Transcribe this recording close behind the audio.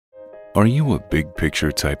Are you a big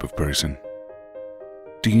picture type of person?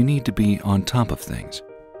 Do you need to be on top of things?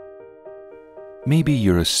 Maybe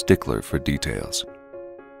you're a stickler for details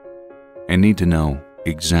and need to know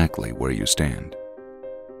exactly where you stand.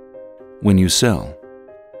 When you sell,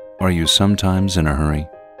 are you sometimes in a hurry?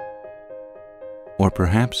 Or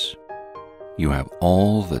perhaps you have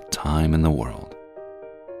all the time in the world.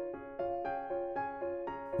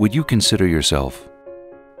 Would you consider yourself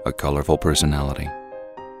a colorful personality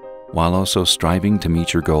while also striving to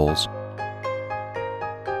meet your goals?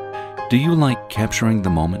 Do you like capturing the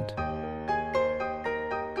moment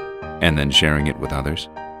and then sharing it with others?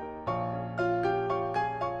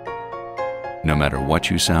 No matter what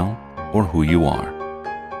you sell or who you are,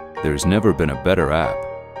 there's never been a better app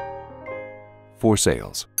for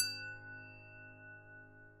sales.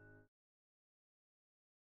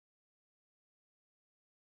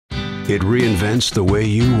 It reinvents the way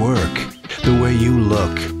you work, the way you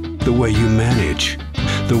look, the way you manage,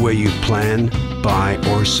 the way you plan, buy,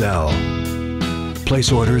 or sell.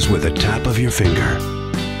 Place orders with a tap of your finger,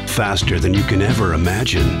 faster than you can ever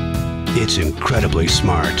imagine. It's incredibly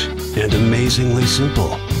smart and amazingly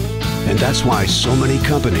simple. And that's why so many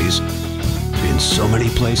companies, in so many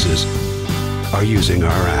places, are using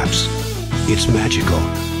our apps. It's magical,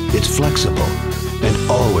 it's flexible,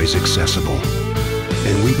 and always accessible.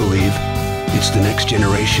 And we believe it's the next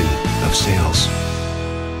generation of sales.